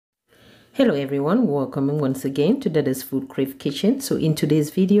Hello everyone, welcome once again to Dada's FoodCrave kitchen. So in today's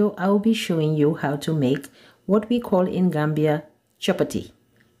video, I'll be showing you how to make what we call in Gambia chapati.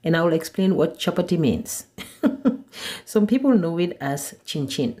 And I will explain what chapati means. Some people know it as chin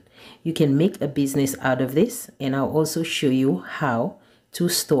chin. You can make a business out of this, and I'll also show you how to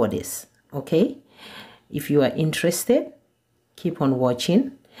store this. Okay? If you are interested, keep on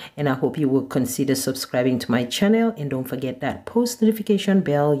watching. And I hope you will consider subscribing to my channel, and don't forget that post notification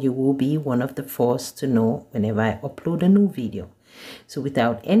bell. You will be one of the first to know whenever I upload a new video. So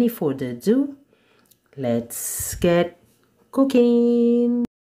without any further ado, let's get cooking.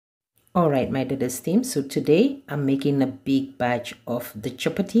 Alright, my Dada's team, so today I'm making a big batch of the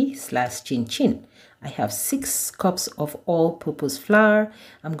chapati / chin chin. I have 6 cups of all-purpose flour.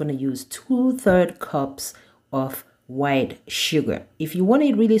 I'm going to use 2/3 cups of white sugar. If you want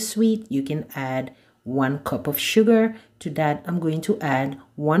it really sweet, you can add 1 cup of sugar. To that, I'm going to add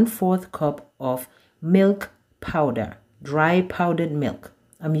 1/4 cup of milk powder, dry powdered milk.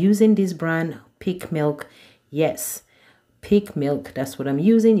 I'm using this brand, Peak Milk. Yes, Peak Milk, that's what I'm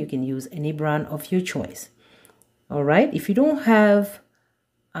using. You can use any brand of your choice. All right, if you don't have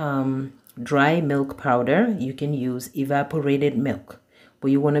dry milk powder, you can use evaporated milk. But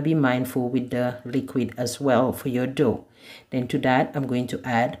you want to be mindful with the liquid as well for your dough. Then to that, I'm going to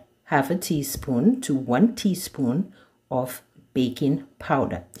add 1/2 teaspoon to 1 teaspoon of baking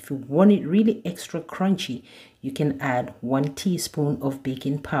powder. If you want it really extra crunchy, you can add 1 teaspoon of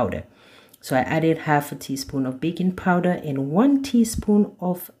baking powder. So I added 1/2 teaspoon of baking powder and 1 teaspoon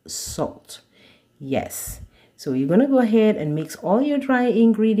of salt. Yes. So you're going to go ahead and mix all your dry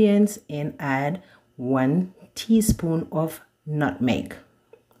ingredients and add 1 teaspoon of nutmeg.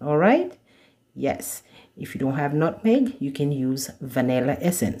 All right. Yes. If you don't have nutmeg, you can use vanilla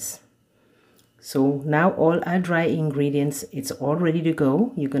essence. So now all our dry ingredients, it's all ready to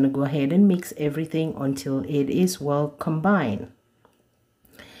go. You're going to go ahead and mix everything until it is well combined.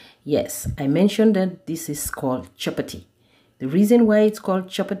 Yes, I mentioned that this is called chapati. The reason why it's called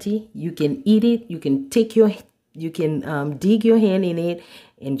chapati, you can eat it, you can dig your hand in it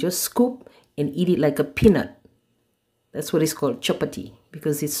and just scoop and eat it like a peanut. That's what it's called, chopati,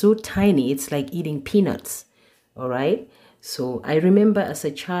 because it's so tiny. It's like eating peanuts. All right. So I remember as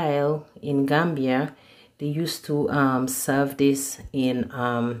a child in Gambia, they used to serve this in,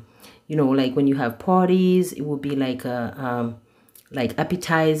 like when you have parties, it would be like a like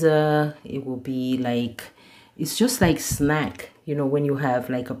appetizer. It will be like, it's just like snack. When you have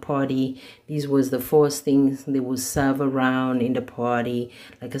like a party, these was the first things they would serve around in the party.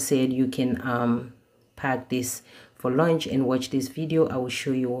 Like I said, you can pack this for lunch and watch this video. I will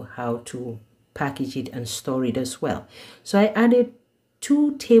show you how to package it and store it as well. So I added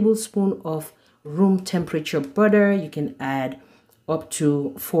 2 tablespoons of room temperature butter. You can add up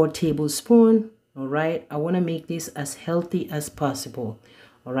to 4 tablespoons. All right, I want to make this as healthy as possible.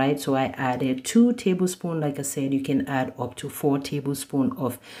 All right, so I added 2 tablespoons. Like I said, you can add up to 4 tablespoons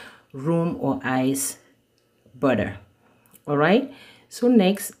of room or ice butter. All right, so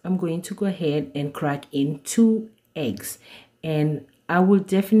next I'm going to go ahead and crack in 2 eggs, and I will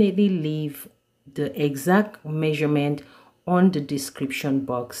definitely leave the exact measurement on the description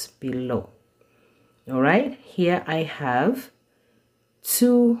box below. All right, here I have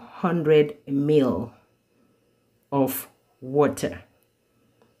 200 ml of water.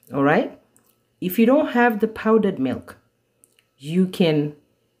 All right, if you don't have the powdered milk, you can,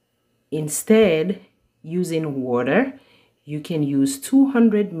 instead using water, you can use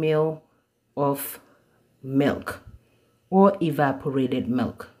 200 ml of milk or evaporated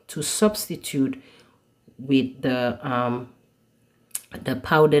milk to substitute with the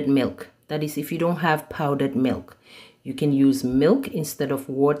powdered milk. That is, if you don't have powdered milk, you can use milk instead of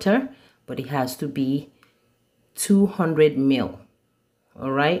water, but it has to be 200 ml.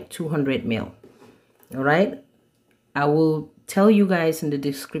 All right, 200 ml. All right, I will tell you guys in the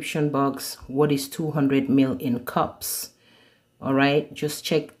description box what is 200 ml in cups. All right, just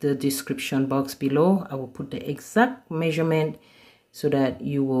check the description box below. I will put the exact measurement so that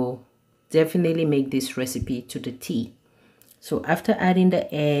you will definitely make this recipe to the T. So after adding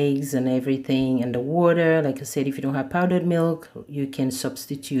the eggs and everything and the water, like I said, if you don't have powdered milk, you can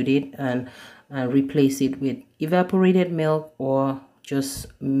substitute it and replace it with evaporated milk or just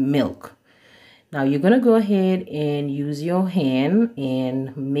milk. Now you're going to go ahead and use your hand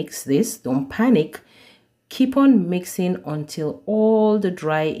and mix this. Don't panic. Keep on mixing until all the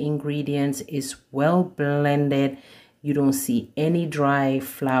dry ingredients is well blended. You don't see any dry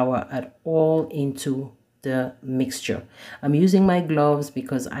flour at all into the mixture. I'm using my gloves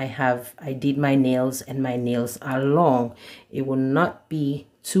because I did my nails and my nails are long. It will not be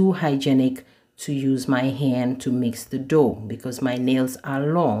too hygienic to use my hand to mix the dough because my nails are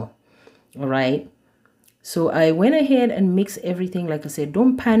long. All right. So I went ahead and mixed everything. Like I said,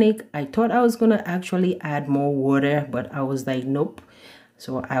 don't panic. I thought I was going to actually add more water, but I was like, nope.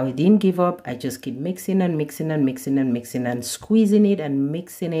 So I didn't give up. I just keep mixing and mixing and mixing and mixing and squeezing it and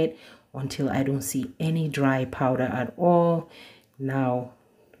mixing it until I don't see any dry powder at all. Now,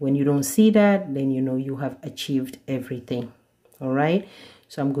 when you don't see that, then you know you have achieved everything. All right.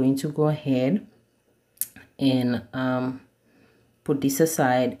 So I'm going to go ahead and put this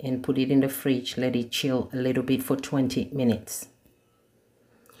aside and put it in the fridge. Let it chill a little bit for 20 minutes.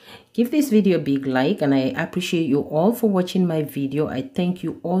 Give this video a big like, and I appreciate you all for watching my video. I thank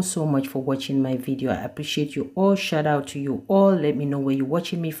you all so much for watching my video. I appreciate you all. Shout out to you all. Let me know where you're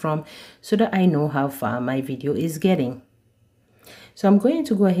watching me from so that I know how far my video is getting. So I'm going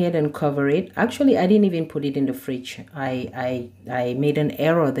to go ahead and cover it. Actually, I didn't even put it in the fridge. I made an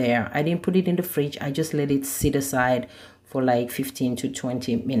error there. I didn't put it in the fridge. I just let it sit aside for like 15 to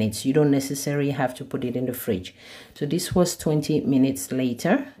 20 minutes. You don't necessarily have to put it in the fridge. So this was 20 minutes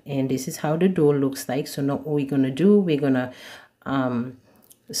later, and this is how the dough looks like. So now what we're gonna do, we're gonna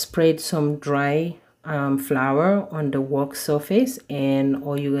spread some dry flour on the work surface, and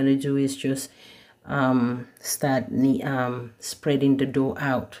all you're gonna do is just start spreading the dough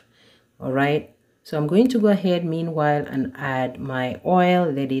out. All right. So I'm going to go ahead meanwhile and add my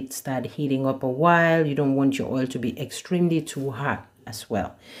oil. Let it start heating up a while. You don't want your oil to be extremely too hot as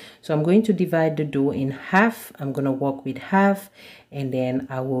well. So I'm going to divide the dough in half. I'm going to work with half, and then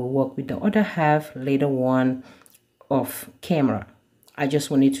I will work with the other half later on off camera. I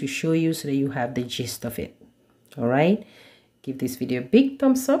just wanted to show you so that you have the gist of it. All right. Give this video a big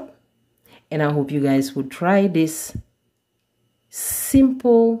thumbs up, and I hope you guys would try this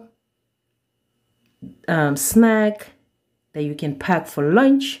simple snack that you can pack for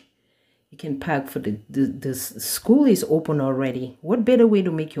lunch. You can pack for the school is open already. What better way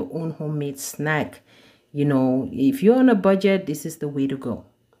to make your own homemade snack? You know, if you're on a budget, this is the way to go.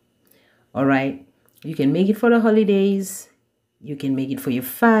 All right. You can make it for the holidays. You can make it for your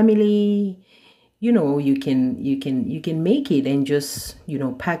family. You know, you can make it and just, you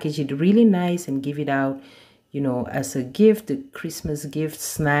know, package it really nice and give it out, you know, as a gift, a Christmas gift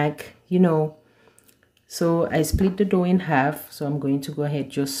snack, you know. So I split the dough in half. So I'm going to go ahead,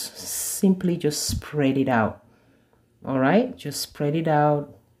 just simply just spread it out. All right, just spread it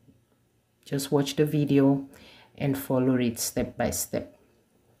out. Just watch the video and follow it step by step.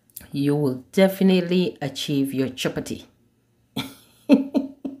 You will definitely achieve your chapati.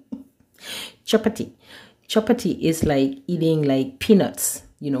 Chapati. Chapati is like eating like peanuts.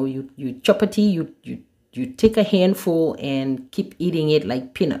 You know, you chapati, you take a handful and keep eating it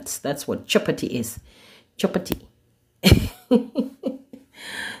like peanuts. That's what chapati is. Chopati.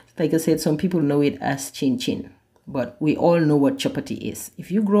 Like I said, some people know it as chin chin, but we all know what chapati is. If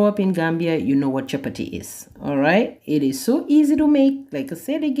you grow up in Gambia, you know what chapati is. All right. It is so easy to make. Like I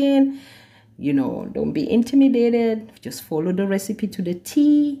said again, you know, don't be intimidated. Just follow the recipe to the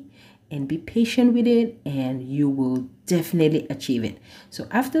T and be patient with it, and you will definitely achieve it. So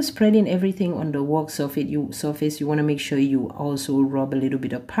after spreading everything on the work surface, you want to make sure you also rub a little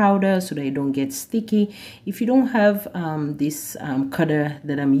bit of powder so that it don't get sticky. If you don't have this cutter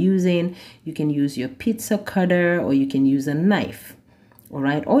that I'm using, you can use your pizza cutter, or you can use a knife. All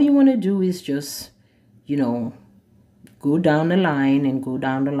right. All you want to do is just, you know, go down the line and go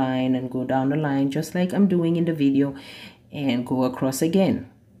down the line and go down the line, just like I'm doing in the video, and go across again.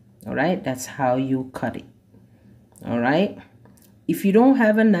 All right, that's how you cut it. All right. If you don't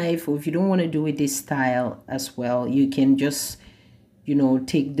have a knife, or if you don't want to do it this style as well, you can just, you know,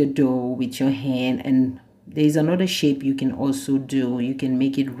 take the dough with your hand, and there's another shape you can also do. You can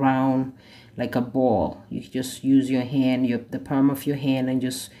make it round like a ball. You can just use your hand, the palm of your hand, and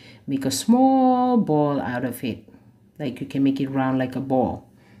just make a small ball out of it. Like you can make it round like a ball.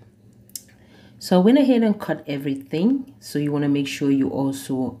 So I went ahead and cut everything. So you want to make sure you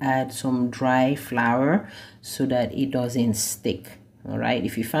also add some dry flour so that it doesn't stick. All right.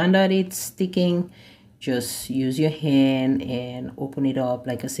 If you find out it's sticking, just use your hand and open it up.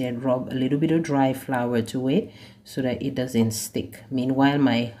 Like I said, rub a little bit of dry flour to it so that it doesn't stick. Meanwhile,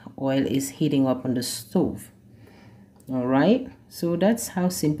 my oil is heating up on the stove. All right. So that's how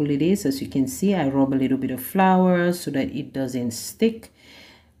simple it is. As you can see, I rub a little bit of flour so that it doesn't stick.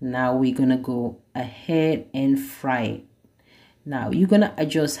 Now we're gonna go ahead and fry it. Now you're gonna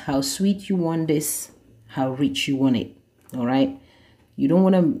adjust how sweet you want this, how rich you want it. All right. You don't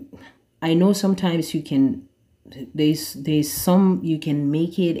want to, I know sometimes you can, there's some you can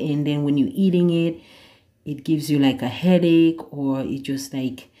make it, and then when you're eating it, it gives you like a headache, or it just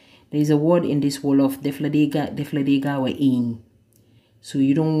like, there's a word in this wolof, defladega wa in. So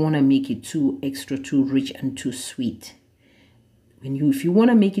you don't want to make it too extra, too rich and too sweet. If you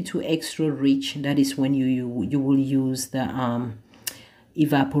want to make it too extra rich, that is when you will use the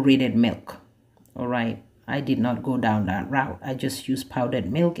evaporated milk. All right, I did not go down that route. I just use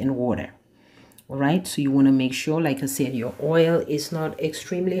powdered milk and water. All right, so you want to make sure, like I said, your oil is not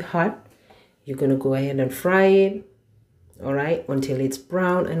extremely hot. You're going to go ahead and fry it, all right, until it's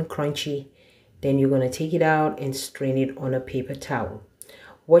brown and crunchy. Then you're going to take it out and strain it on a paper towel.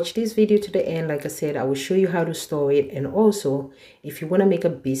 Watch this video to the end. Like I said, I will show you how to store it. And also, if you want to make a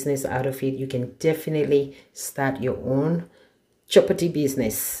business out of it, you can definitely start your own chapati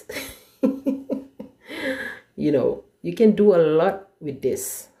business. You know, you can do a lot with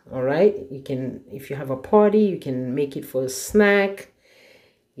this. All right, you can, if you have a party, you can make it for a snack.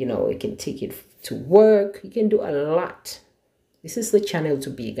 You know, you can take it to work. You can do a lot. This is the channel to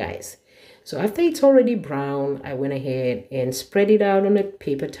be, guys. So after it's already brown, I went ahead and spread it out on a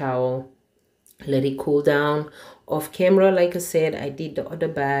paper towel. Let it cool down. Off camera, like I said, I did the other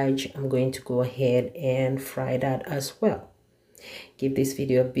batch. I'm going to go ahead and fry that as well. Give this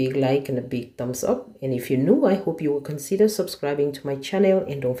video a big like and a big thumbs up. And if you're new, I hope you will consider subscribing to my channel.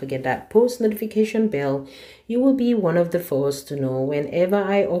 And don't forget that post notification bell. You will be one of the first to know whenever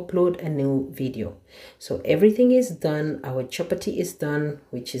I upload a new video. So everything is done. Our chapati is done,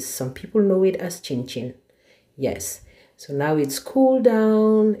 which is, some people know it as chin chin. Yes. So now it's cooled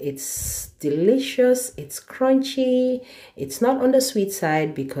down, it's delicious, it's crunchy. It's not on the sweet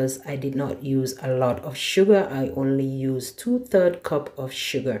side because I did not use a lot of sugar. I only used 2/3 cup of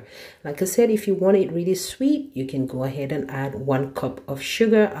sugar. Like I said, if you want it really sweet, you can go ahead and add 1 cup of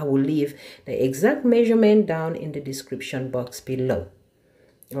sugar. I will leave the exact measurement down in the description box below.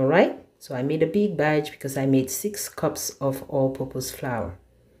 All right, so I made a big batch because I made 6 cups of all-purpose flour.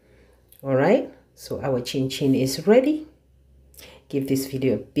 All right, so our chin chin is ready. Give this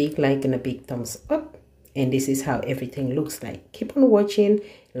video a big like and a big thumbs up. And this is how everything looks like. Keep on watching,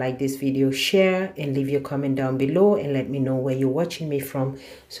 like this video, share, and leave your comment down below and let me know where you're watching me from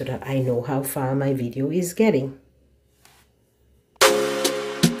so that I know how far my video is getting.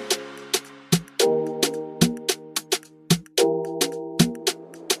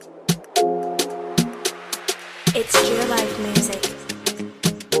 It's your life music.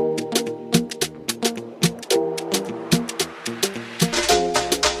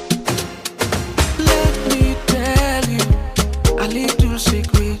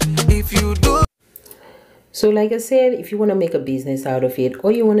 So like I said, if you want to make a business out of it,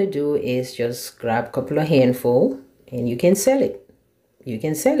 all you want to do is just grab a couple of handful and you can sell it. You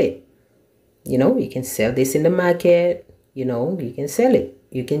can sell it. You know, you can sell this in the market. You know, you can sell it.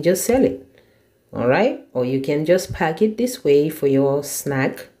 You can just sell it. All right. Or you can just pack it this way for your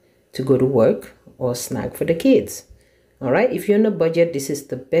snack to go to work or snack for the kids. All right. If you're on a budget, this is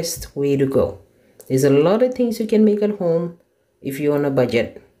the best way to go. There's a lot of things you can make at home if you're on a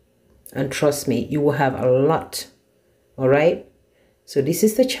budget. And trust me, you will have a lot. All right. So this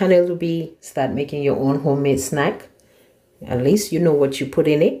is the channel to be. Start making your own homemade snack. At least you know what you put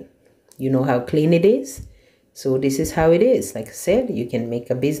in it. You know how clean it is. So this is how it is. Like I said, you can make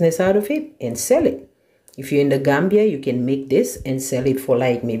a business out of it and sell it. If you're in the Gambia, you can make this and sell it for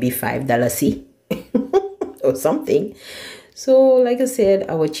like maybe $5 or something. So like I said,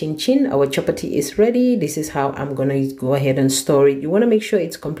 our chin chin, our chapati is ready. This is how I'm going to go ahead and store it. You want to make sure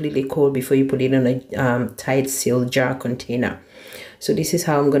it's completely cold before you put it in a tight sealed jar container. So this is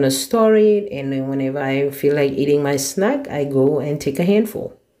how I'm going to store it. And then whenever I feel like eating my snack, I go and take a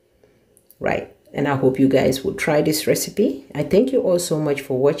handful. Right. And I hope you guys will try this recipe. I thank you all so much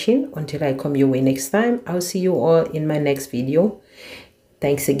for watching. Until I come your way next time, I'll see you all in my next video.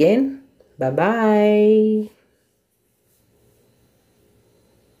 Thanks again. Bye-bye.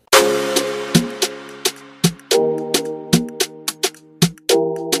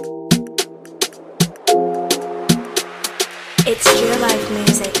 It's your life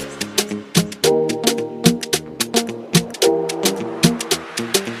music.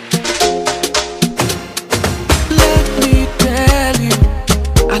 Let me tell you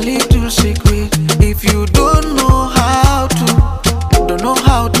a little secret. If you don't know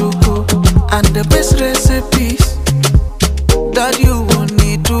how to cook, and the best recipes that you will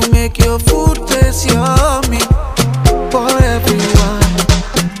need to make your food taste yummy for everyone.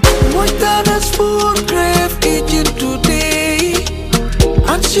 Watch Dada's FoodCrave kitchen today,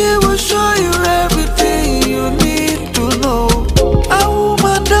 and she will show you everything.